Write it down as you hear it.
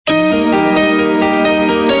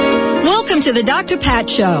Welcome to the Dr. Pat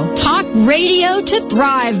Show. Talk radio to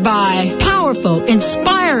thrive by. Powerful,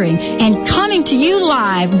 inspiring, and coming to you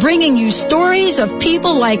live, bringing you stories of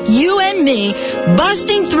people like you and me,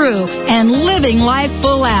 busting through and living life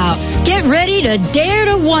full out. Get ready to dare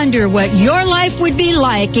to wonder what your life would be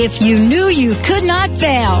like if you knew you could not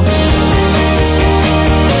fail.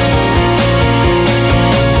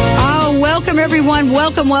 Welcome, everyone.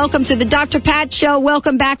 Welcome to the Dr. Pat Show.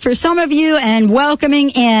 Welcome back for some of you, and welcoming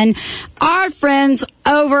in our friends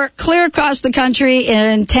over clear across the country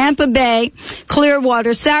in Tampa Bay, Clearwater,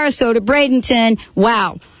 Sarasota, Bradenton.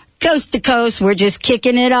 Wow. Coast to coast, we're just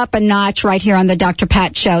kicking it up a notch right here on the Dr.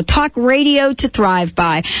 Pat Show. Talk radio to thrive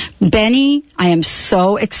by. Benny, I am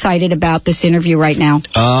so excited about this interview right now.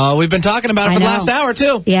 We've been talking about it for the last hour,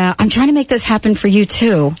 too. Yeah, I'm trying to make this happen for you,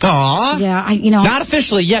 too. Aw. Yeah, Not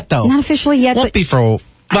officially yet, though. Not officially yet. Won't be for...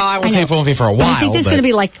 Well, I won't say it won't be for a while. I think there's going to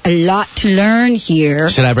be like a lot to learn here.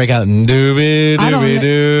 Should I break out in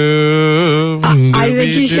doobie-doobie-doo? I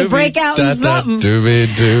think you should break out in something.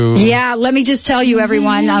 Doobie-doo. Yeah, let me just tell you,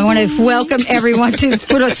 everyone, I want to welcome everyone to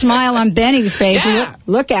put a smile on Benny's face. Yeah.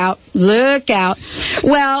 Look out.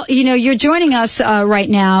 Well, you're joining us right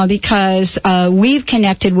now because we've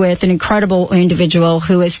connected with an incredible individual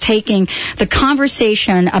who is taking the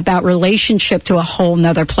conversation about relationship to a whole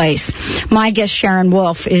nother place. My guest, Sharon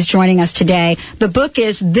Wolf, is joining us today. The book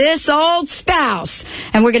is This Old Spouse,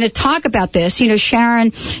 and we're going to talk about this.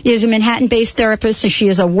 Sharon is a Manhattan-based therapist, and she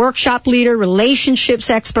is a workshop leader,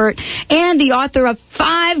 relationships expert, and the author of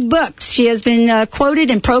 5 books. She has been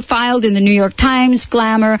quoted and profiled in the New York Times,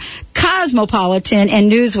 Glamour, Cosmopolitan,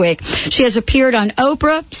 and Newsweek. She has appeared on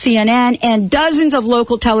Oprah, CNN, and dozens of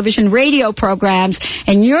local television radio programs,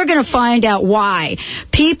 and you're going to find out why.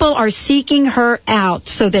 People are seeking her out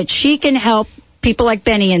so that she can help people like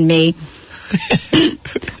Benny and me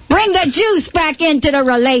bring the juice back into the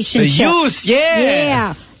relationship. The juice,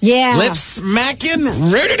 yeah. Yeah. Lips smacking,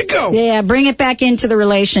 ready to go. Yeah, bring it back into the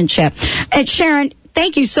relationship. And Sharon,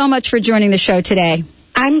 thank you so much for joining the show today.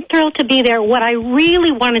 I'm thrilled to be there. What I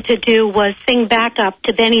really wanted to do was sing back up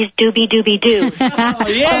to Benny's Doobie Doobie Doo. Oh,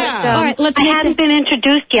 yeah. All right, I hadn't been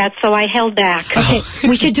introduced yet, so I held back. Okay,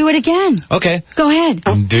 we could do it again. Okay. Go ahead.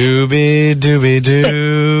 Doobie Doobie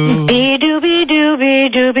Doo. Doobie Doobie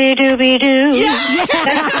Doobie Doobie Doobie Doo.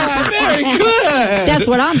 Yeah. Very good. That's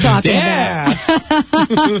what I'm talking about.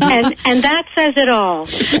 And that says it all.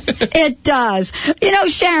 It does.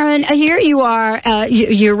 Sharon, here you are.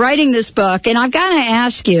 You're writing this book, and I've got to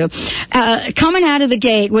ask you, coming out of the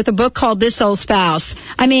gate with a book called This Old Spouse,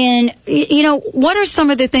 I mean, what are some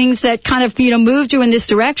of the things that kind of, moved you in this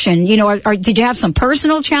direction? Did you have some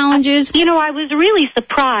personal challenges? I was really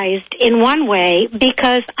surprised in one way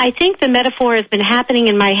because I think the metaphor has been happening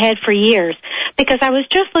in my head for years. Because I was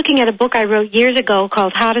just looking at a book I wrote years ago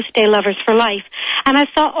called How to Stay Lovers for Life, and I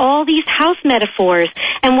saw all these house metaphors.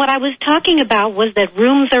 And what I was talking about was that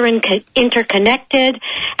rooms are interconnected,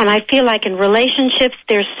 and I feel like in relationships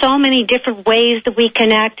there's so many different ways that we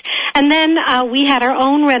connect. And then we had our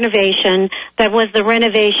own renovation that was the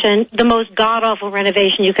most god-awful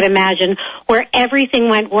renovation you could imagine, where everything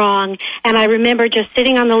went wrong. And I remember just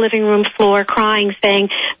sitting on the living room floor crying, saying,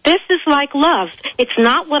 this is like love. It's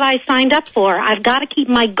not what I signed up for. I've got to keep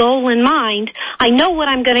my goal in mind. I know what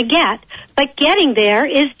I'm going to get, but getting there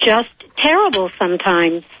is just terrible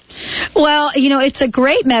sometimes. Well, it's a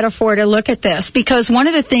great metaphor to look at this, because one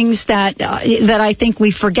of the things that I think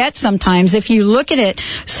we forget sometimes, if you look at it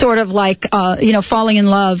sort of like, falling in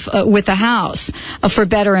love with a house, for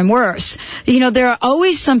better and worse, there are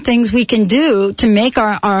always some things we can do to make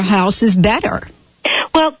our houses better.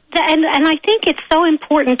 Well, and I think it's so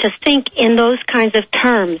important to think in those kinds of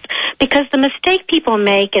terms, because the mistake people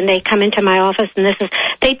make, and they come into my office and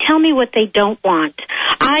they tell me what they don't want.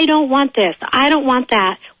 I don't want this. I don't want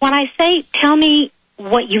that. When I say, tell me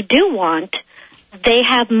what you do want, they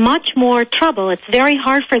have much more trouble. It's very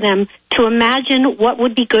hard for them to imagine what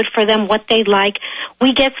would be good for them, what they'd like.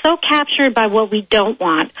 We get so captured by what we don't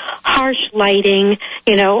want. Harsh lighting,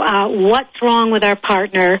 what's wrong with our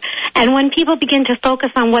partner. And when people begin to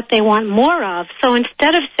focus on what they want more of, so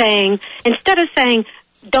instead of saying,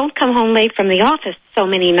 don't come home late from the office so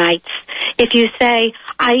many nights, if you say,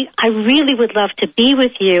 I really would love to be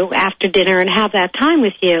with you after dinner and have that time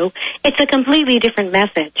with you, it's a completely different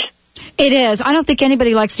message. It is. I don't think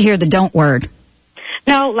anybody likes to hear the don't word.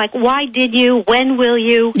 No, like, why did you? When will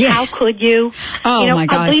you? Yeah. How could you? Oh, my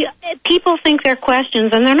gosh. People think they're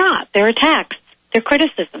questions, and they're not. They're attacks. They're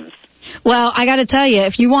criticisms. Well, I got to tell you,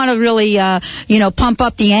 if you want to really, pump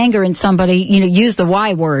up the anger in somebody, use the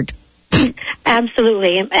Y word.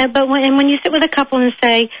 Absolutely. But when you sit with a couple and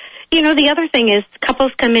say, the other thing is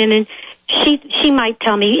couples come in and she might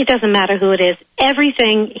tell me, it doesn't matter who it is,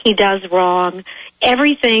 everything he does wrong,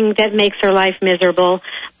 everything that makes her life miserable.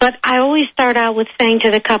 But I always start out with saying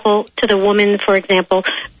to the couple, to the woman, for example,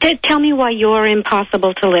 tell me why you're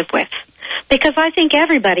impossible to live with. Because I think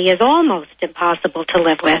everybody is almost impossible to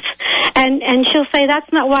live with. And she'll say,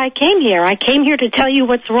 that's not why I came here. I came here to tell you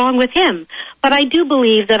what's wrong with him. But I do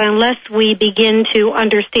believe that unless we begin to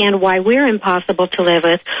understand why we're impossible to live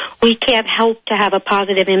with, we can't help to have a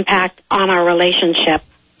positive impact on our relationship.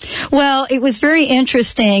 Well, it was very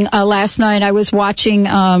interesting. Last night I was watching,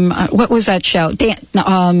 what was that show?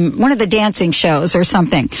 One of the dancing shows or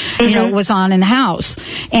something, was on in the house.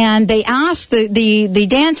 And they asked the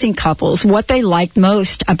dancing couples what they liked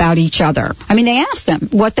most about each other. I mean, they asked them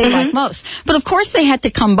what they liked most. But of course they had to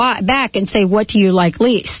come back and say, what do you like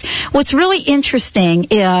least? What's really interesting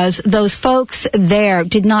is those folks there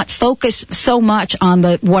did not focus so much on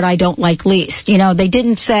what I don't like least. They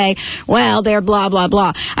didn't say, well, they're blah, blah,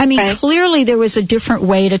 blah. I mean, clearly there was a different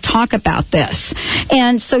way to talk about this.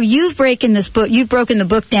 And so you've broken the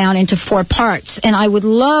book down into 4 parts. And I would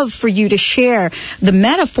love for you to share the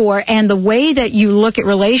metaphor and the way that you look at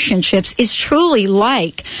relationships is truly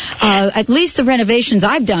like, at least the renovations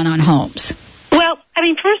I've done on homes. Well, I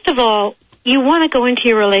mean, first of all, you want to go into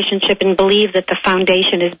your relationship and believe that the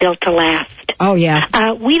foundation is built to last. Oh,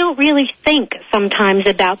 yeah. We don't really think sometimes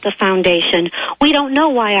about the foundation. We don't know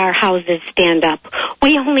why our houses stand up.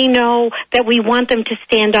 We only know that we want them to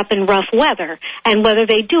stand up in rough weather. And whether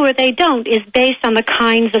they do or they don't is based on the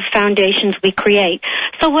kinds of foundations we create.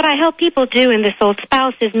 So what I help people do in This Old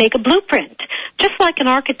Spouse is make a blueprint, just like an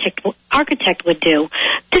architect would do.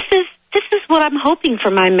 This is what I'm hoping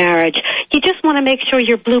for my marriage. You just want to make sure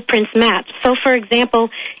your blueprints match. So, for example,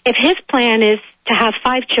 if his plan is to have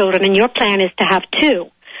 5 children and your plan is to have 2,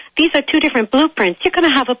 these are 2 different blueprints. You're going to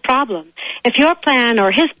have a problem. If your plan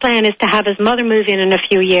or his plan is to have his mother move in a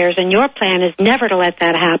few years and your plan is never to let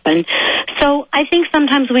that happen. So I think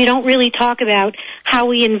sometimes we don't really talk about how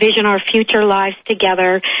we envision our future lives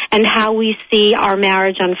together and how we see our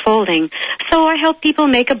marriage unfolding. So I help people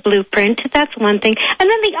make a blueprint. That's one thing. And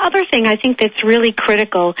then the other thing I think that's really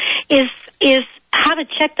critical is how to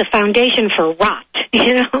check the foundation for rot,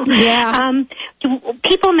 Yeah.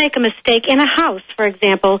 People make a mistake in a house, for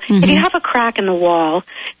example. If you have a crack in the wall,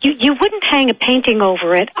 you wouldn't hang a painting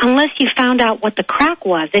over it unless you found out what the crack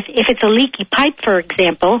was. If it's a leaky pipe, for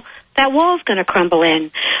example, that wall's going to crumble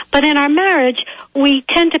in. But in our marriage, we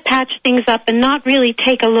tend to patch things up and not really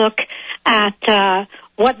take a look at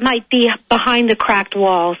what might be behind the cracked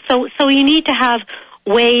wall. So you need to have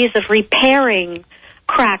ways of repairing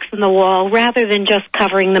cracks in the wall rather than just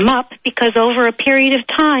covering them up, because over a period of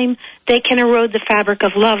time they can erode the fabric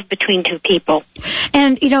of love between 2 people.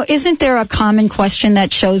 And isn't there a common question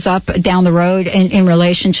that shows up down the road in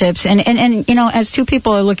relationships, and as 2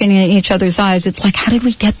 people are looking at each other's eyes, it's like, how did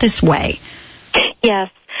we get this way? Yes.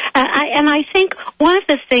 I think one of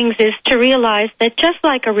the things is to realize that just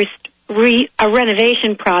like a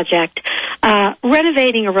renovation project,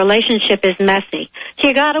 renovating a relationship is messy. So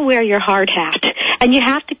you got to wear your hard hat, and you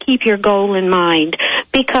have to keep your goal in mind,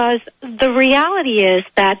 because the reality is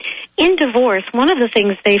that in divorce, one of the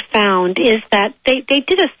things they found is that they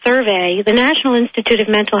did a survey. The National Institute of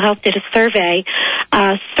Mental Health did a survey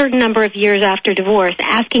a certain number of years after divorce,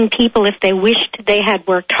 asking people if they wished they had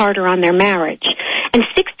worked harder on their marriage. And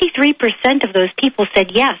 63% of those people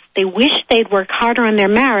said yes, they wished they'd worked harder on their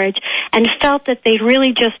marriage and felt that they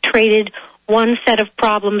really just traded one set of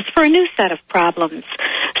problems for a new set of problems.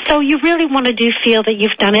 So you really want to feel that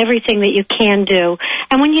you've done everything that you can do.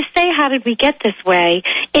 And when you say, how did we get this way,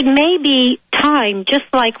 it may be time, just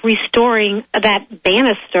like restoring that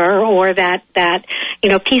banister or that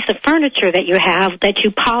piece of furniture that you have that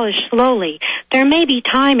you polish slowly. There may be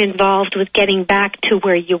time involved with getting back to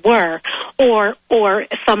where you were, or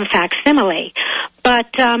some facsimile. But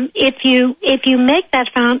if you make that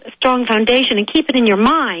strong foundation and keep it in your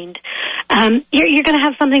mind, you're going to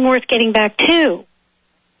have something worth getting back to.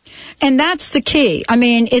 And that's the key. I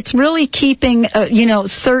mean, it's really keeping,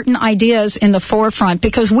 certain ideas in the forefront,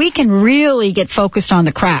 because we can really get focused on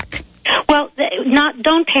the crack. Well,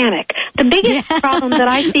 don't panic. The biggest problem that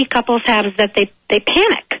I see couples have is that they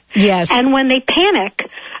panic. Yes. And when they panic,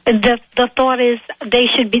 the thought is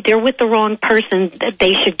they're with the wrong person, that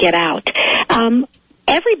they should get out.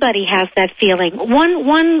 Everybody has that feeling.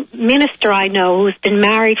 One minister I know who's been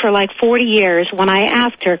married for like 40 years, when I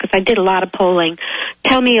asked her, because I did a lot of polling,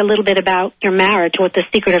 tell me a little bit about your marriage, what the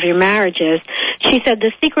secret of your marriage is. She said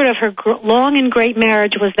the secret of her long and great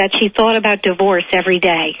marriage was that she thought about divorce every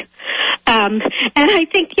day. And I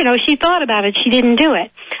think, she thought about it. She didn't do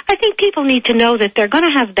it. I think people need to know that they're going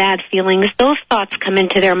to have bad feelings. Those thoughts come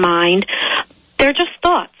into their mind. They're just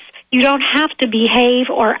thoughts. You don't have to behave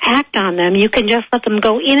or act on them. You can just let them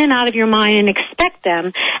go in and out of your mind and expect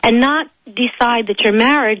them, and not decide that your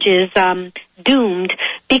marriage is doomed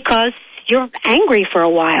because you're angry for a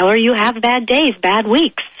while or you have bad days, bad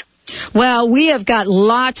weeks. Well, we have got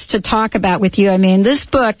lots to talk about with you. I mean, this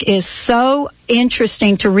book is so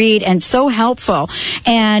interesting to read and so helpful,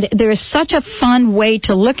 and there is such a fun way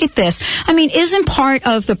to look at this. I mean, isn't part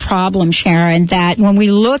of the problem, Sharon, that when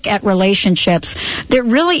we look at relationships, there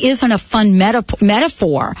really isn't a fun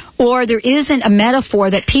metaphor, or there isn't a metaphor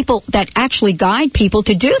that actually guide people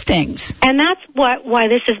to do things. And that's why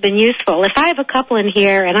this has been useful. If I have a couple in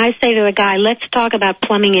here and I say to a guy, let's talk about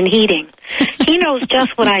plumbing and heating, he knows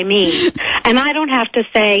just what I mean, and I don't have to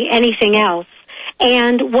say anything else.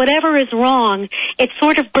 And whatever is wrong, it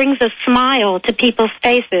sort of brings a smile to people's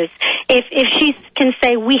faces. If she can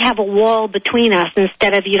say, we have a wall between us,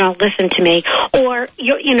 instead of, you don't listen to me. Or,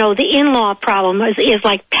 the in-law problem is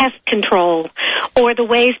like pest control. Or the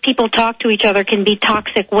ways people talk to each other can be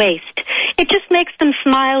toxic waste. It just makes them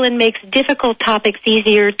smile and makes difficult topics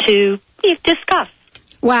easier to discuss.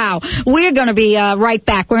 Wow. We're going to be right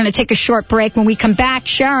back. We're going to take a short break. When we come back,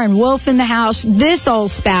 Sharon Wolf in the house, this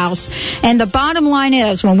old spouse. And the bottom line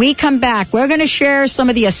is, when we come back, we're going to share some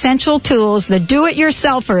of the essential tools the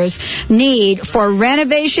do-it-yourselfers need for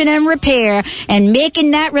renovation and repair and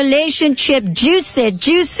making that relationship juicy,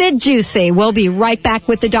 juicy, juicy. We'll be right back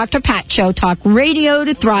with the Dr. Pat Show, talk radio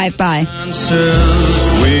to thrive by.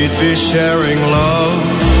 We'd be sharing love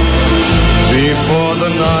before the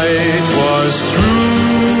night was through.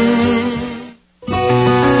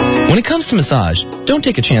 When it comes to massage, don't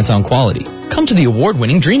take a chance on quality. Come to the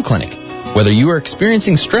award-winning Dream Clinic. Whether you are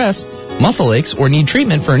experiencing stress, muscle aches, or need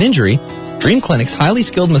treatment for an injury, Dream Clinic's highly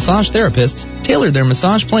skilled massage therapists tailor their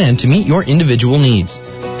massage plan to meet your individual needs.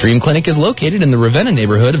 Dream Clinic is located in the Ravenna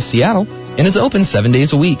neighborhood of Seattle and is open 7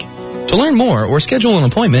 days a week. To learn more or schedule an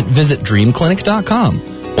appointment, visit dreamclinic.com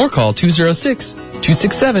or call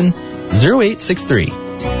 206-267-0863.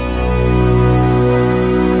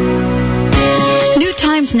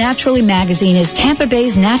 Times Naturally magazine is Tampa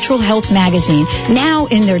Bay's natural health magazine, now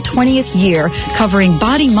in their 20th year, covering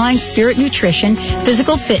body, mind, spirit, nutrition,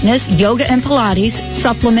 physical fitness, yoga and Pilates,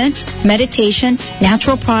 supplements, meditation,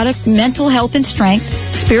 natural product, mental health and strength,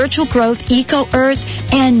 spiritual growth, eco-earth,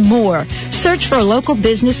 and more. Search for a local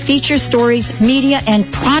business, feature stories, media,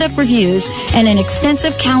 and product reviews, and an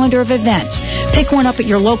extensive calendar of events. Pick one up at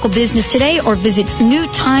your local business today or visit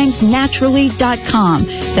newtimesnaturally.com.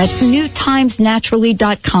 That's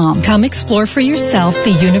newtimesnaturally.com. Come explore for yourself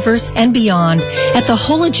the universe and beyond at the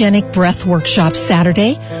Hologenic Breath Workshop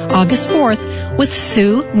Saturday, August 4th, with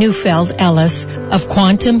Sue Neufeld-Ellis of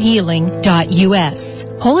quantumhealing.us.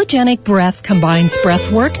 Hologenic Breath combines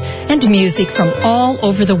breath work and music from all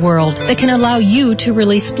over the world that can allow you to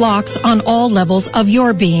release blocks on all levels of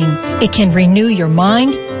your being. It can renew your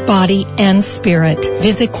mind, body, and spirit.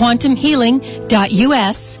 Visit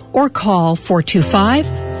quantumhealing.us or call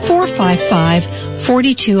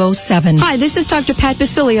 425-455-4207. Hi, this is Dr. Pat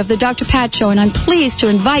Basili of the Dr. Pat Show, and I'm pleased to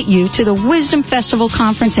invite you to the Wisdom Festival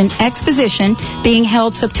Conference and Exposition being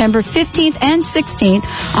held September 15th and 16th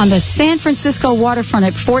on the San Francisco waterfront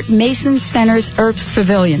at Fort Mason Center's Earps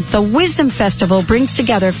Pavilion. The Wisdom Festival brings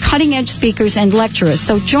together cutting-edge speakers and lecturers,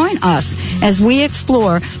 so join us as we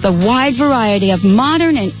explore the wide variety of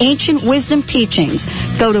modern and ancient wisdom teachings.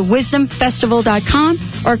 Go to wisdomfestival.com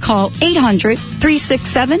or call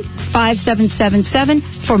 800-367-5777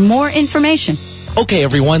 for more information. Okay,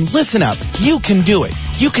 everyone, listen up. You can do it.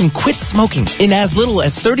 You can quit smoking in as little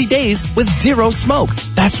as 30 days with Zero Smoke.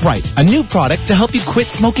 That's right, a new product to help you quit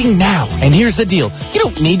smoking now. And here's the deal. You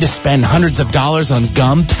don't need to spend hundreds of dollars on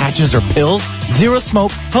gum, patches, or pills. Zero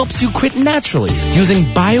Smoke helps you quit naturally using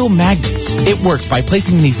biomagnets. It works by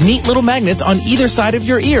placing these neat little magnets on either side of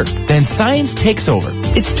your ear. Then science takes over.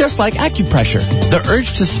 It's just like acupressure. The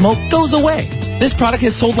urge to smoke goes away. This product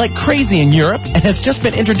has sold like crazy in Europe and has just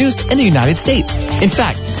been introduced in the United States. In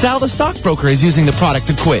fact, Sal the stockbroker is using the product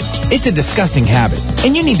to quit. It's a disgusting habit,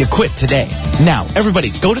 and you need to quit today. Now, everybody,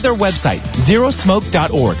 go to their website,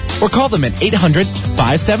 zerosmoke.org, or call them at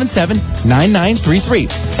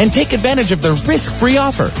 800-577-9933 and take advantage of their risk-free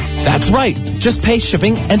offer. That's right, Just pay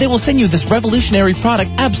shipping and they will send you this revolutionary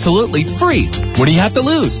product absolutely free. What do you have to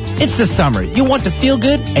lose? It's the summer. You want to feel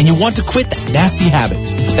good and you want to quit that nasty habit.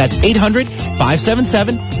 That's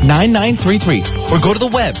 800-577-9933 or go to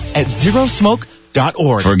the web at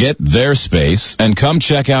zerosmoke.org. Forget their space and come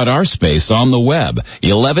check out our space on the web,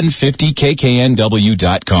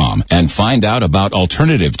 1150kknw.com, and find out about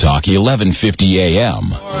Alternative Talk 1150 AM.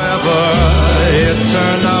 Forever, it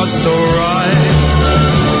turned out so right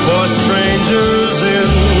for strangers in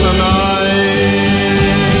the night.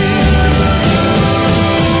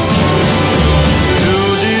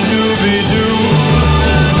 Doody-dooby-doo,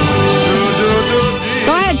 doo-doo-doo-dee.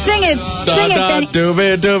 Go ahead, sing it. Sing it, Benny.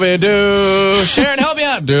 Doobie doobie doo. Sharon, help me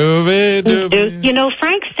out. Doobie doobie. You know,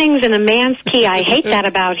 Frank sings in a man's key. I hate that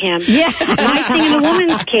about him. Yeah. And I sing in a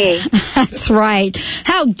woman's key. That's right.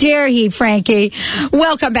 How dare he, Frankie?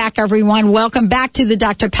 Welcome back, everyone. Welcome back to the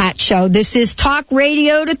Dr. Pat Show. This is Talk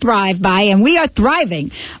Radio to Thrive By, and we are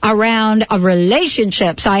thriving around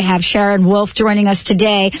relationships. I have Sharon Wolf joining us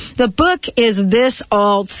today. The book is This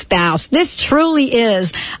Old Spouse. This truly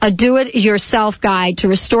is a do-it-yourself guide to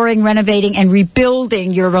restoring, renovating, and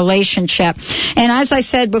rebuilding your relationship. And as I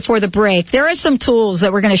said before the break, there are some tools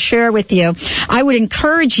that we're going to share with you. I would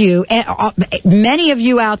encourage you, many of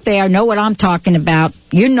you out there know what I'm talking about.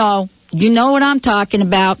 You know what I'm talking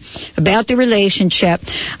about the relationship.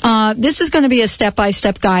 This is going to be a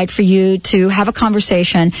step-by-step guide for you to have a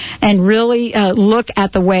conversation and really look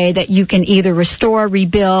at the way that you can either restore,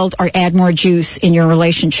 rebuild, or add more juice in your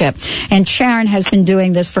relationship. And Sharon has been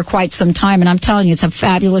doing this for quite some time, and I'm telling you, it's a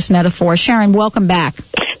fabulous metaphor. Sharon, welcome back.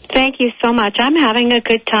 Thank you so much. I'm having a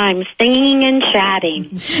good time singing and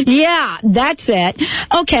chatting. Yeah, that's it.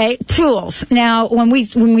 Okay, tools. Now, when we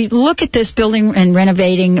look at this building and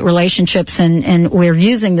renovating relationships, and we're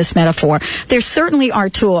using this metaphor, there certainly are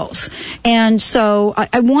tools. And so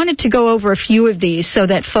I wanted to go over a few of these so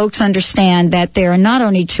that folks understand that there are not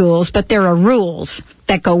only tools, but there are rules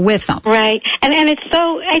that go with them. Right. And it's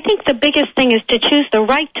so, I think the biggest thing is to choose the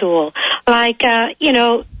right tool. Like,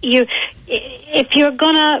 if you're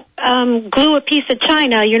going to glue a piece of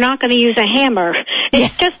china, you're not going to use a hammer.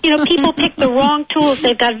 It's just, people pick the wrong tools.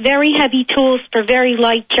 They've got very heavy tools for very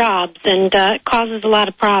light jobs, and it causes a lot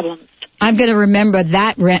of problems. I'm going to remember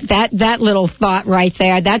that little thought right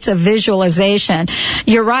there. That's a visualization.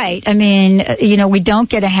 You're right. I mean, we don't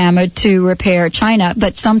get a hammer to repair china,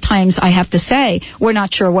 but sometimes I have to say we're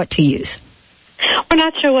not sure what to use. We're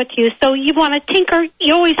not sure what to use. So you want to tinker.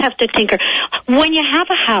 You always have to tinker. When you have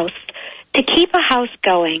a house, to keep a house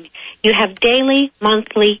going, you have daily,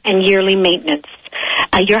 monthly, and yearly maintenance.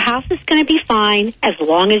 Your house is going to be fine as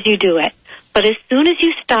long as you do it. But as soon as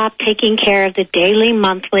you stop taking care of the daily,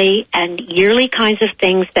 monthly, and yearly kinds of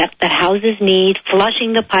things that houses need,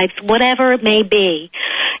 flushing the pipes, whatever it may be,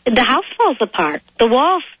 the house falls apart. The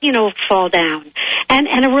walls, fall down.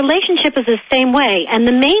 And a relationship is the same way. And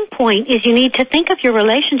the main point is you need to think of your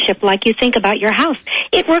relationship like you think about your house.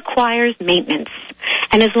 It requires maintenance.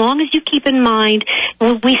 And as long as you keep in mind,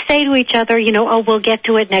 we say to each other, we'll get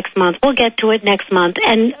to it next month. We'll get to it next month.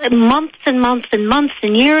 And months and months and months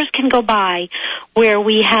and years can go by where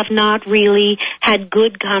we have not really had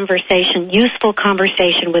good conversation, useful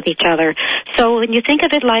conversation with each other. So when you think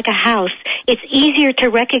of it like a house, it's easier to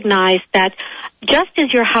recognize that just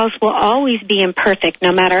as your house will always be imperfect,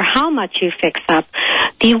 no matter how much you fix up,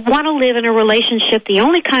 do you want to live in a relationship, the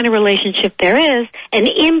only kind of relationship there is, an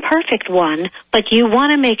imperfect one, but you want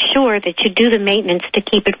to make sure that you do the maintenance to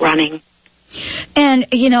keep it running. And,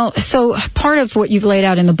 so part of what you've laid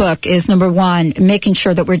out in the book is, number one, making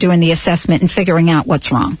sure that we're doing the assessment and figuring out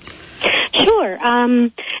what's wrong. Sure.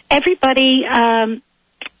 Everybody,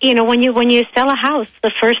 when you sell a house,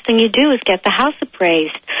 the first thing you do is get the house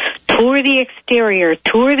appraised, tour the exterior,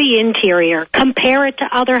 tour the interior, compare it to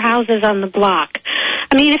other houses on the block.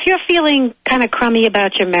 I mean, if you're feeling kind of crummy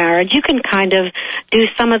about your marriage, you can kind of do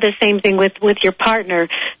some of the same thing with your partner.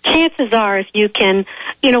 Chances are, if you can,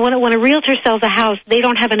 when a realtor sells a house, they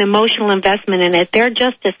don't have an emotional investment in it. They're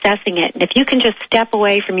just assessing it. And if you can just step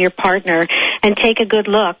away from your partner and take a good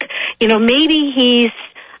look, maybe he's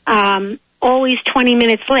always 20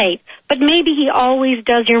 minutes late, but maybe he always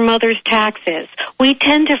does your mother's taxes. We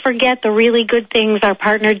tend to forget the really good things our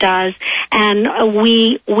partner does, and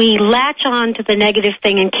we latch on to the negative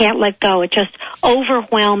thing and can't let go. It just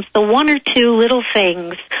overwhelms. The one or two little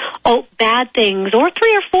things, bad things, or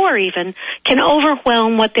 3 or 4 even, can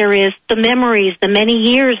overwhelm what there is, the memories, the many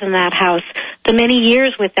years in that house, the many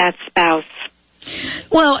years with that spouse.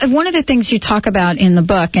 Well, one of the things you talk about in the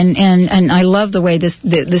book, and I love the way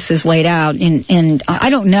this is laid out, and I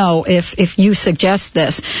don't know if you suggest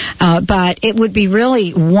this, but it would be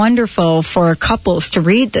really wonderful for couples to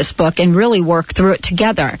read this book and really work through it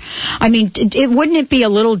together. I mean, wouldn't it be a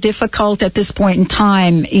little difficult at this point in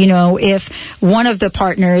time, if one of the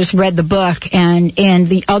partners read the book and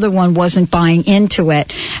the other one wasn't buying into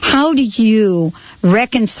it? How do you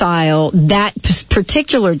reconcile that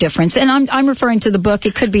particular difference? And I'm referring to the book.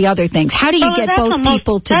 It could be other things. How do you get both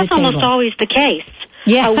people to the table? That's almost always the case.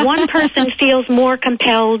 Yeah. One person feels more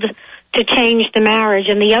compelled to change the marriage,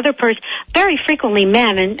 and the other person, very frequently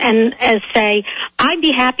men, and say, I'd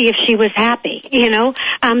be happy if she was happy.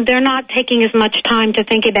 They're not taking as much time to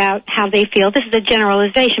think about how they feel. This is a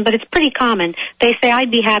generalization, but it's pretty common. They say,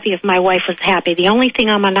 I'd be happy if my wife was happy. The only thing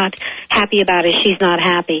I'm not happy about is she's not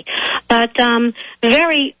happy. But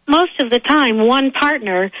most of the time, one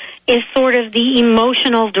partner is sort of the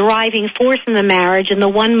emotional driving force in the marriage, and the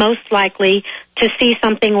one most likely to see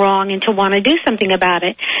something wrong and to want to do something about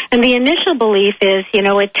it. And the initial belief is,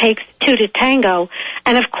 it takes two to tango.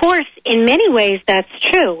 And of course, in many ways, that's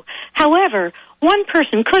true. However, one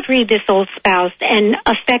person could read this old spouse and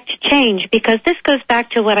affect change, because this goes back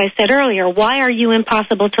to what I said earlier. Why are you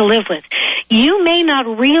impossible to live with? You may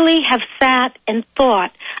not really have sat and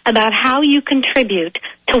thought about how you contribute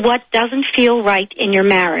to what doesn't feel right in your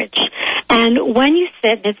marriage. And when you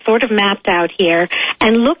sit, and it's sort of mapped out here,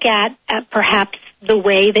 and look at perhaps the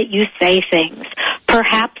way that you say things,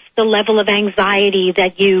 perhaps the level of anxiety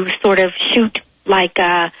that you sort of shoot like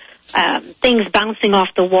things bouncing off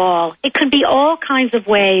the wall. It could be all kinds of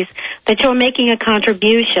ways that you're making a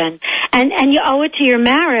contribution. And you owe it to your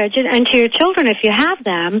marriage and to your children, if you have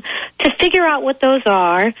them, to figure out what those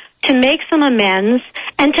are, to make some amends,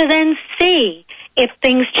 and to then see if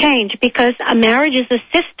things change, because a marriage is a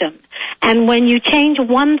system. And when you change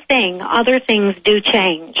one thing, other things do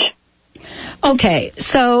change. Okay,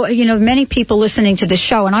 so, many people listening to the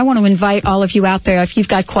show, and I want to invite all of you out there, if you've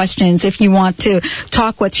got questions, if you want to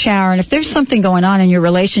talk with Sharon, if there's something going on in your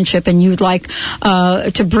relationship and you'd like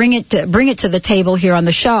to bring it to the table here on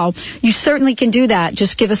the show, you certainly can do that.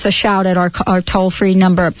 Just give us a shout at our toll-free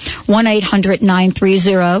number,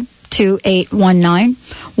 1-800-930-2819,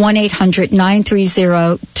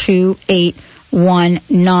 1-800-930-2819.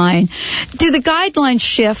 Do the guidelines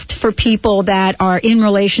shift for people that are in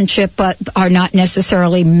relationship but are not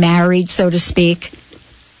necessarily married, so to speak?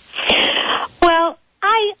 Well,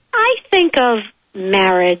 I think of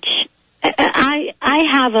marriage, I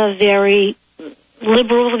have a very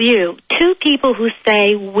liberal view. Two people who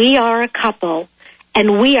say we are a couple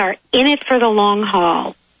and we are in it for the long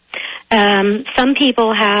haul. Some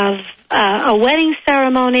people have a wedding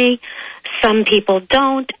ceremony. Some people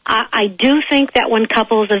don't. I do think that when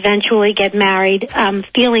couples eventually get married,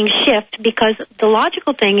 feelings shift, because the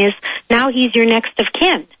logical thing is now he's your next of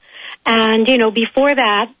kin. And, before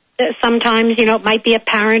that, sometimes, it might be a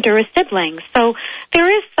parent or a sibling. So there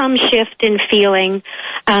is some shift in feeling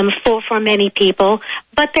for many people.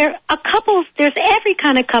 But there's every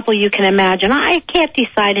kind of couple you can imagine. I can't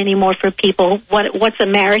decide anymore for people what's a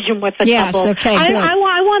marriage and what's a couple. Okay,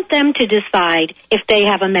 I want them to decide if they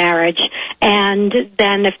have a marriage, and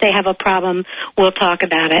then if they have a problem, we'll talk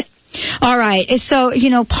about it. All right. So,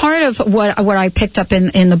 part of what I picked up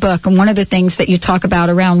in the book, and one of the things that you talk about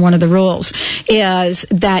around one of the rules, is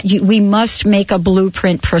that we must make a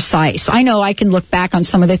blueprint precise. I know I can look back on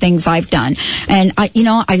some of the things I've done, and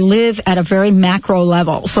I live at a very macro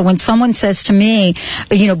level. So when someone says to me,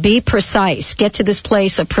 be precise, get to this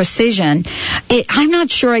place of precision, I'm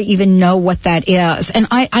not sure I even know what that is, and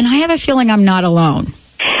I have a feeling I'm not alone.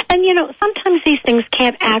 And, sometimes these things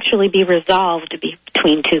can't actually be resolved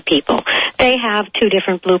between two people. They have two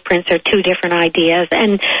different blueprints or two different ideas,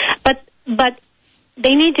 but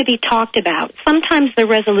they need to be talked about. Sometimes the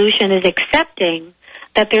resolution is accepting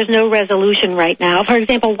that there's no resolution right now. For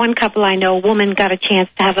example, one couple I know, a woman got a chance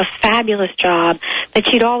to have a fabulous job that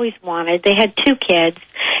she'd always wanted. They had 2 kids.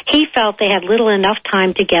 He felt they had little enough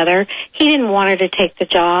time together. He didn't want her to take the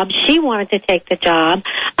job. She wanted to take the job.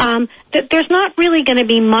 There's not really going to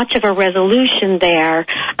be much of a resolution there.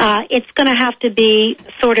 It's going to have to be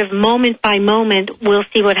sort of moment by moment. We'll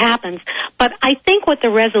see what happens. But I think what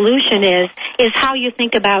the resolution is how you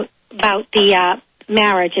think about the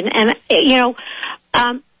marriage. And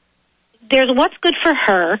there's what's good for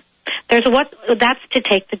her. There's that's to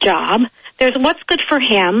take the job. There's what's good for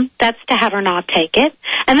him. That's to have her not take it.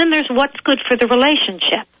 And then there's what's good for the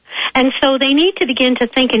relationship. And so they need to begin to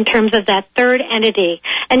think in terms of that third entity.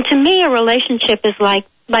 And to me, a relationship is like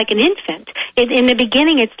an infant. In the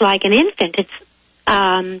beginning, it's like an infant.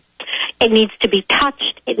 It needs to be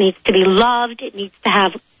touched. It needs to be loved. It needs to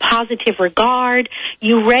have positive regard.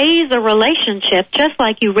 You raise a relationship just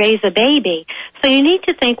like you raise a baby. So you need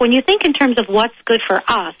to think, when you think in terms of what's good for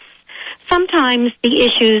us, sometimes the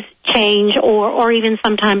issues change or even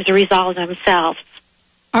sometimes resolve themselves.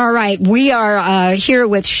 All right. We are here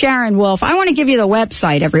with Sharon Wolf. I want to give you the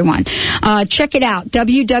website, everyone. Check it out,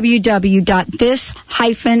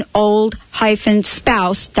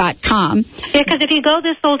 www.this-old-spouse.com. Yeah, because if you go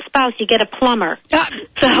This Old Spouse, you get a plumber. So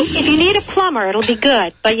if you need a plumber, it'll be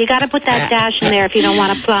good. But you got to put that dash in there if you don't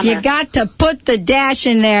want a plumber. You got to put the dash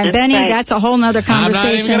in there. That's Benny, right. that's a whole nother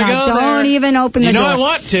conversation. I'm not even gonna go Don't there. even open the door. You know I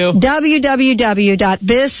want to.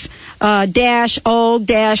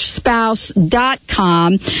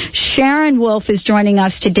 www.this-old-spouse.com. Sharon Wolf is joining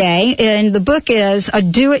us today, and the book is A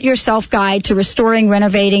Do-It-Yourself Guide to Restoring,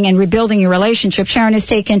 Renovating, and Rebuilding Your Relationship. Sharon has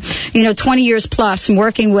taken, 20 years plus and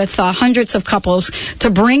working with hundreds of couples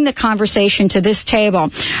to bring the conversation to this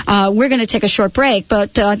table. We're going to take a short break,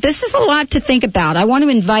 but this is a lot to think about. I want to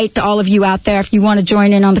invite all of you out there, if you want to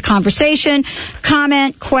join in on the conversation,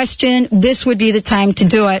 comment, question, this would be the time to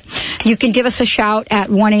do it. You can give us a shout at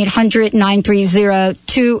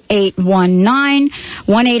 1-800-930-2819,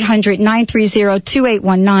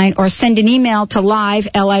 1-800-930-2819, or send an email to live,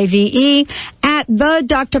 L-I-V-E, at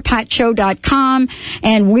thedrpatshow.com,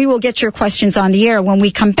 and we will get your questions on the air. When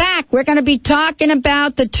we come back, we're going to be talking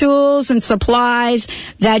about the tools and supplies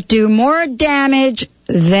that do more damage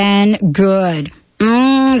than good.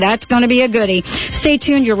 That's going to be a goodie. Stay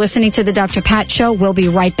tuned. You're listening to the Dr. Pat Show. We'll be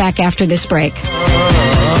right back after this break.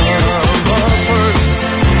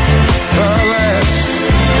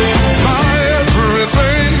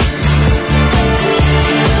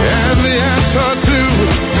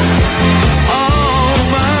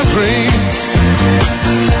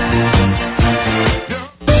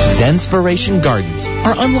 Zenspiration Gardens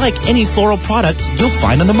are unlike any floral product you'll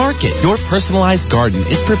find on the market. Your personalized garden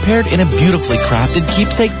is prepared in a beautifully crafted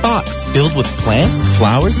keepsake box filled with plants,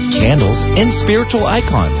 flowers, candles, and spiritual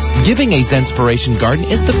icons. Giving a Zenspiration garden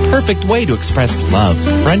is the perfect way to express love,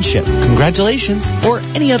 friendship, congratulations, or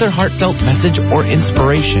any other heartfelt message or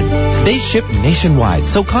inspiration. They ship nationwide,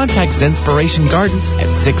 so contact Zenspiration Gardens at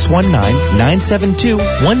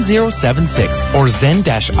 619-972-1076 or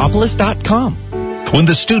zen-opolis.com. When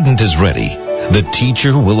the student is ready, the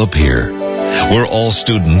teacher will appear. We're all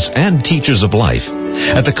students and teachers of life.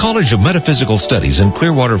 At the College of Metaphysical Studies in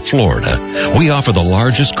Clearwater, Florida, we offer the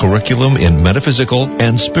largest curriculum in metaphysical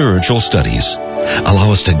and spiritual studies.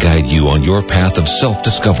 Allow us to guide you on your path of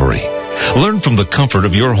self-discovery. Learn from the comfort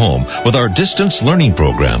of your home with our distance learning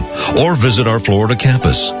program, or visit our Florida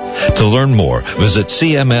campus. To learn more, visit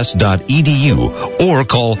cms.edu or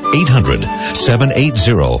call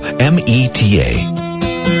 800-780-META.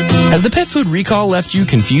 Has the pet food recall left you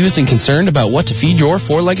confused and concerned about what to feed your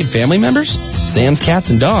four-legged family members? Sam's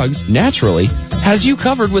Cats and Dogs, naturally, has you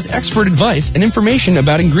covered with expert advice and information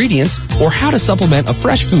about ingredients or how to supplement a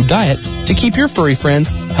fresh food diet to keep your furry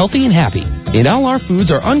friends healthy and happy. And all our foods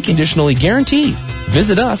are unconditionally guaranteed.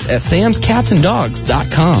 Visit us at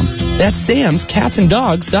samscatsanddogs.com. That's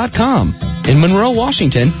samscatsanddogs.com. In Monroe,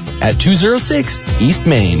 Washington at 206 East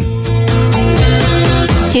Main.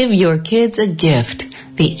 Give your kids a gift.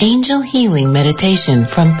 The Angel Healing Meditation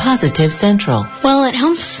from Positive Central. Well, it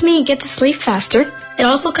helps me get to sleep faster. It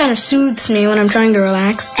also kind of soothes me when I'm trying to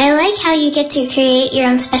relax. I like how you get to create your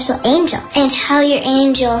own special angel and how your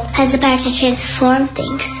angel has the power to transform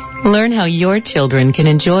things. Learn how your children can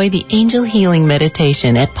enjoy the Angel Healing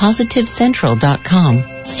Meditation at PositiveCentral.com.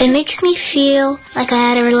 It makes me feel like I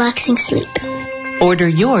had a relaxing sleep. Order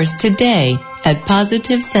yours today at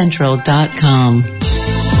PositiveCentral.com.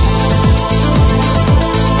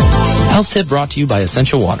 Health tip brought to you by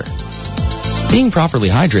Essential Water. Being properly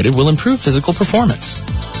hydrated will improve physical performance.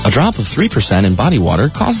 A drop of 3% in body water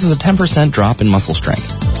causes a 10% drop in muscle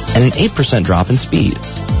strength and an 8% drop in speed.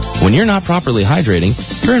 When you're not properly hydrating,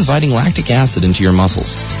 you're inviting lactic acid into your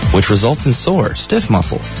muscles, which results in sore, stiff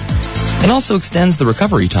muscles. It also extends the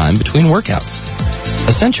recovery time between workouts.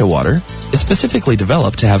 Essential Water is specifically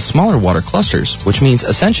developed to have smaller water clusters, which means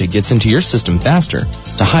Essentia gets into your system faster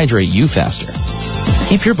to hydrate you faster.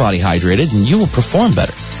 Keep your body hydrated and you will perform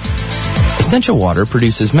better. Essential Water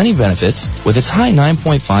produces many benefits with its high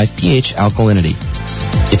 9.5 pH alkalinity,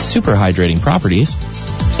 its super hydrating properties,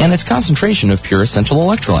 and its concentration of pure essential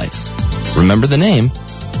electrolytes. Remember the name,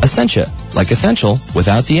 Essentia, like essential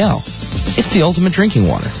without the L. It's the ultimate drinking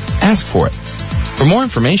water. Ask for it. For more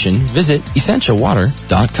information, visit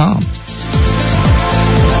essentialwater.com.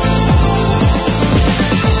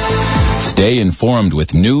 Stay informed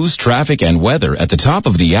with news, traffic, and weather at the top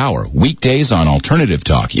of the hour, weekdays on Alternative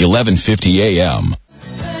Talk, 1150 a.m.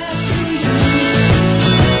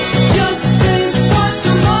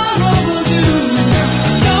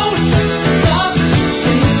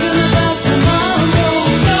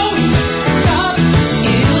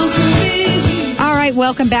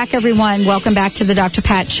 Welcome back, everyone. Welcome back to the Dr.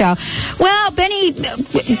 Pat Show. Well, Benny,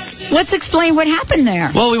 let's explain what happened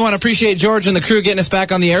there. Well, we want to appreciate George and the crew getting us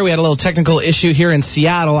back on the air. We had a little technical issue here in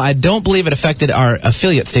Seattle. I don't believe it affected our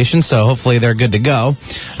affiliate station, so hopefully they're good to go.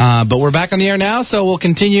 But we're back on the air now, so we'll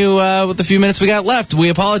continue with the few minutes we got left. We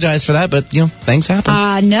apologize for that, but, things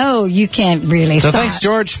happen. No, you can't really. So thanks,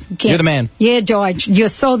 George. You're the man. Yeah, George. You're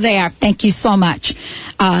so there. Thank you so much.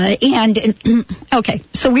 Okay,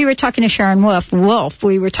 so we were talking to Sharon Wolf.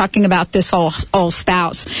 We were talking about this old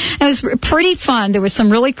spouse. It was pretty fun. There were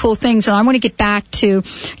some really cool things, and I want to get back to,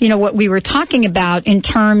 what we were talking about in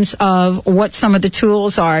terms of what some of the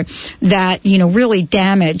tools are that, really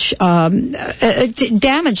damage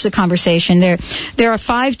the conversation. There are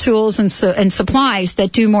 5 tools and supplies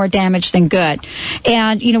that do more damage than good.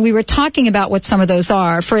 And, we were talking about what some of those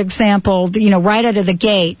are. For example, right out of the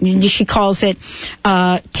gate, she calls it,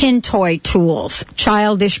 tin toy tools,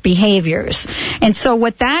 childish behaviors. And so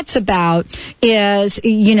what that's about is,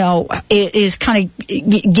 is kind of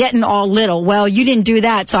getting all little. Well, you didn't do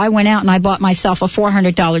that, so I went out and I bought myself a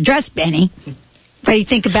 $400 dress, Benny. What do you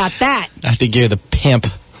think about that? I think you're the pimp.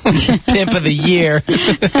 Pimp of the year.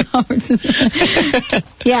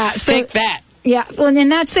 Yeah. So, take that. Yeah, well, and then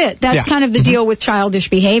that's it. That's kind of the deal with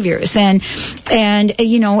childish behaviors. And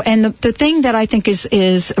the thing that I think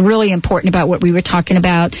is really important about what we were talking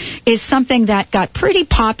about is something that got pretty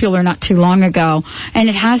popular not too long ago, and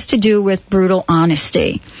it has to do with brutal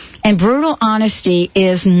honesty. And brutal honesty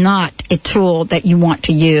is not a tool that you want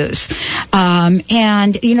to use.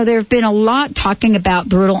 And there have been a lot talking about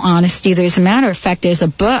brutal honesty. As a matter of fact, there's a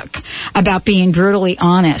book about being brutally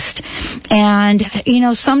honest. And,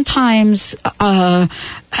 sometimes, what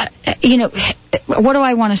do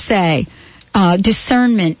I want to say?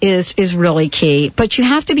 Discernment is really key, but you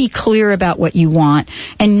have to be clear about what you want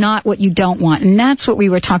and not what you don't want. And that's what we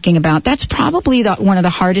were talking about. That's probably one of the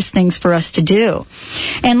hardest things for us to do.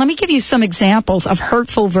 And let me give you some examples of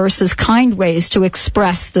hurtful versus kind ways to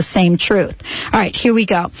express the same truth. All right, here we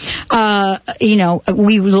go.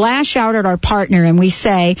 We lash out at our partner and we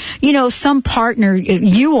say, some partner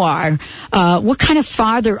you are, what kind of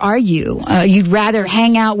father are you? You'd rather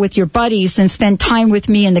hang out with your buddies than spend time with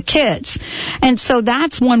me and the kids. And so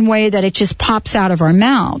that's one way that it just pops out of our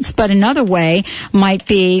mouths. But another way might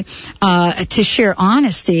be to share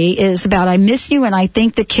honesty is about, I miss you and I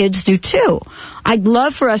think the kids do too. I'd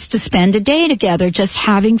love for us to spend a day together just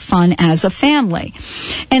having fun as a family.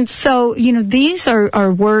 And so, these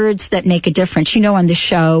are words that make a difference. On the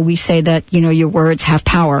show, we say that, your words have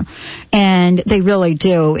power. And they really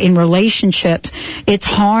do. In relationships, it's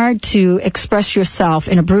hard to express yourself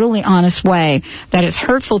in a brutally honest way that is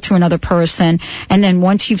hurtful to another person. And then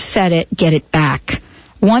once you've said it, get it back.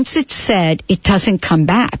 Once it's said, it doesn't come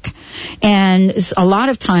back. And a lot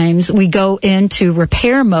of times we go into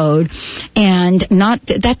repair mode and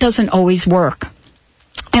that doesn't always work.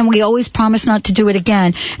 And we always promise not to do it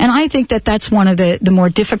again. And I think that that's one of the more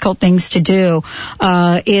difficult things to do,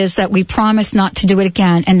 is that we promise not to do it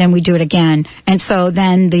again, and then we do it again. And so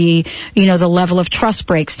then the level of trust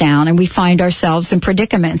breaks down, and we find ourselves in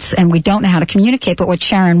predicaments, and we don't know how to communicate. But what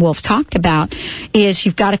Sharon Wolf talked about is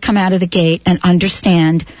you've got to come out of the gate and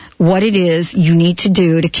understand what it is you need to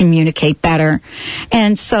do to communicate better.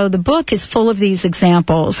 And so the book is full of these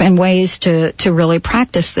examples and ways to really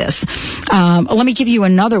practice this. Let me give you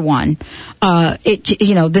another one.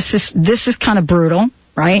 This is kind of brutal,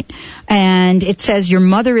 right? And it says, your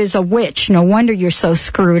mother is a witch. No wonder you're so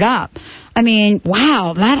screwed up. I mean,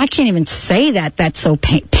 wow, I can't even say that. That's so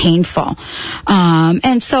painful.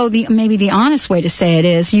 And so maybe the honest way to say it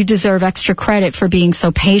is, you deserve extra credit for being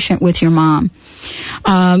so patient with your mom.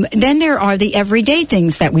 Then there are the everyday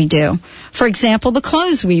things that we do. For example, the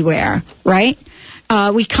clothes we wear, right?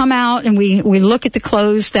 We come out and we look at the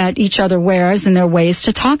clothes that each other wears, and there are ways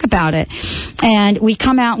to talk about it. And we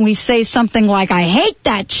come out and we say something like, I hate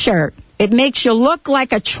that shirt. It makes you look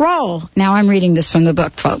like a troll. Now, I'm reading this from the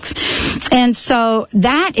book, folks. And so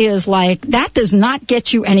that does not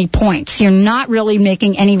get you any points. You're not really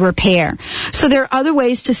making any repair. So there are other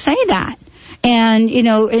ways to say that. And,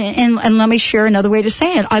 and let me share another way to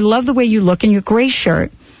say it. I love the way you look in your gray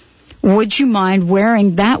shirt. Would you mind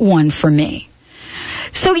wearing that one for me?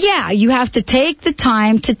 So yeah, you have to take the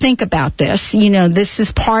time to think about this. This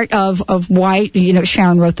is part of why,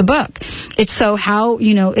 Sharon wrote the book. It's so how,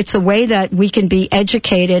 it's a way that we can be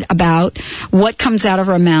educated about what comes out of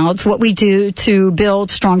our mouths, what we do to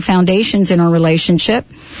build strong foundations in our relationship,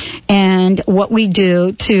 and what we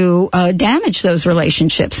do to damage those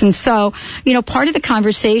relationships. And so, part of the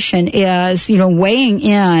conversation is, weighing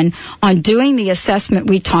in on doing the assessment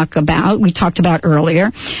we talked about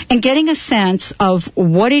earlier, and getting a sense of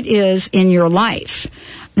what it is in your life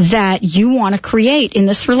that you want to create in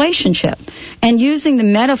this relationship. And using the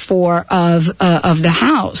metaphor of the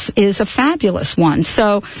house is a fabulous one.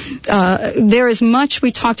 So there is much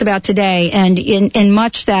we talked about today, and in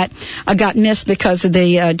much that got missed because of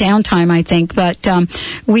the downtime, I think. But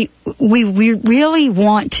we really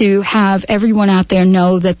want to have everyone out there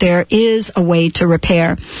know that there is a way to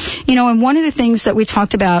repair. And one of the things that we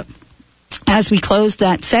talked about as we closed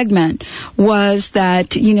that segment was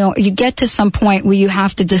that, you get to some point where you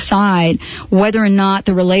have to decide whether or not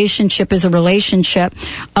the relationship is a relationship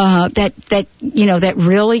that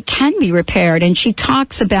really can be repaired. And she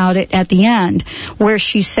talks about it at the end, where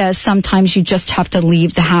she says sometimes you just have to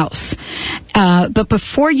leave the house. But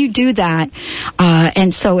before you do that,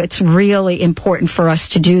 and so it's really important for us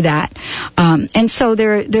to do that. And so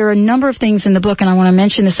there are a number of things in the book, and I want to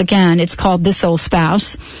mention this again. It's called This Old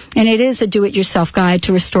Spouse, and it is a do-it-yourself guide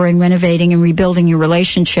to restoring, renovating, and rebuilding your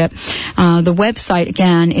relationship. The website,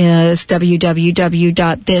 again, is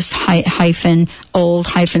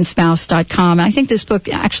www.this-old-spouse.com. I think this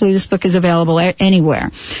book is available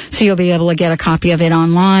anywhere. So you'll be able to get a copy of it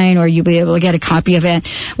online, or you'll be able to get a copy of it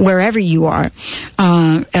wherever you are,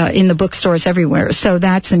 in the bookstores everywhere. So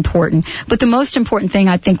that's important. But the most important thing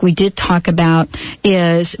I think we did talk about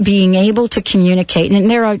is being able to communicate. And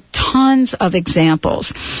there are tons of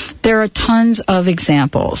examples.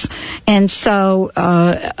 And so,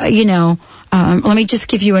 let me just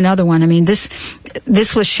give you another one. I mean, this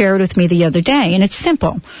was shared with me the other day, and it's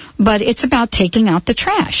simple, but it's about taking out the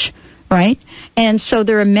trash, right? And so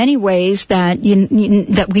there are many ways that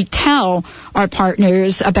that we tell our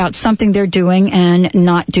partners about something they're doing and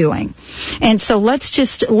not doing. And so let's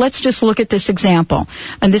just look at this example.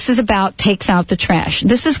 And this is about takes out the trash.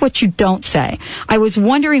 This is what you don't say. I was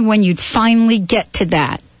wondering when you'd finally get to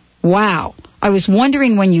that. Wow. I was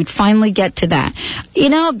wondering when you'd finally get to that.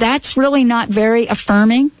 That's really not very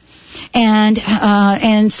affirming.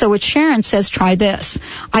 And so what Sharon says, try this.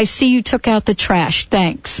 I see you took out the trash.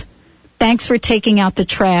 Thanks. Thanks for taking out the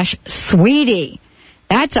trash, sweetie.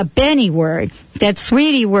 That's a Benny word. That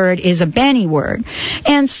sweetie word is a Benny word.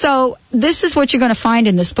 And so this is what you're going to find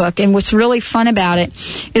in this book. And what's really fun about it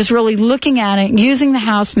is really looking at it, using the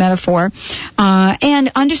house metaphor,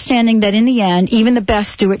 and understanding that in the end, even the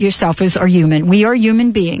best do-it-yourselfers are human. We are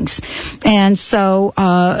human beings. And so,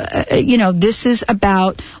 this is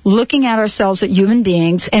about looking at ourselves as human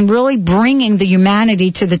beings and really bringing the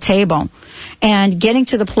humanity to the table, and getting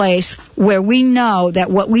to the place where we know that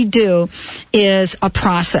what we do is a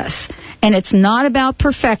process. And it's not about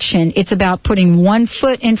perfection. It's about putting one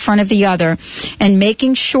foot in front of the other and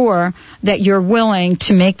making sure that you're willing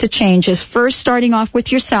to make the changes, first starting off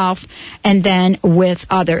with yourself and then with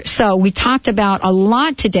others. So we talked about a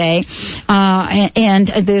lot today, and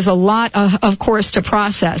there's a lot, of course, to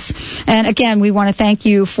process. And again, we want to thank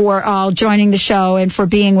you for joining the show and for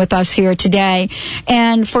being with us here today.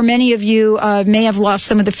 And for many of you may have lost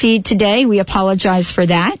some of the feed today. We apologize for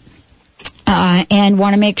that. And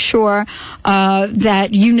want to make sure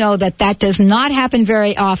that you know that does not happen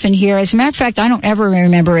very often here. As a matter of fact, I don't ever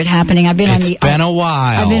remember it happening. It's been a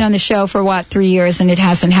while. I've been on the show for 3 years, and it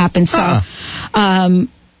hasn't happened. So,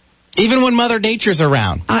 even when Mother Nature's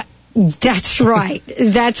around. That's right.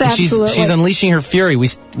 That's absolutely. She's unleashing her fury. We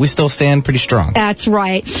still stand pretty strong. That's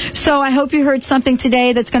right. So I hope you heard something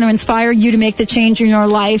today that's going to inspire you to make the change in your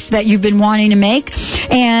life that you've been wanting to make.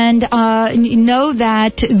 And know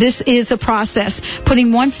that this is a process.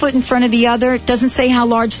 Putting one foot in front of the other, doesn't say how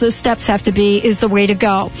large those steps have to be, is the way to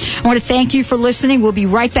go. I want to thank you for listening. We'll be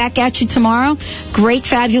right back at you tomorrow. Great,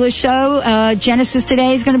 fabulous show. Genesis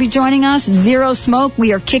today is going to be joining us. Zero Smoke.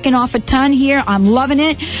 We are kicking off a ton here. I'm loving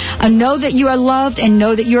it. Know that you are loved and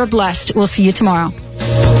know that you are blessed. We'll see you tomorrow.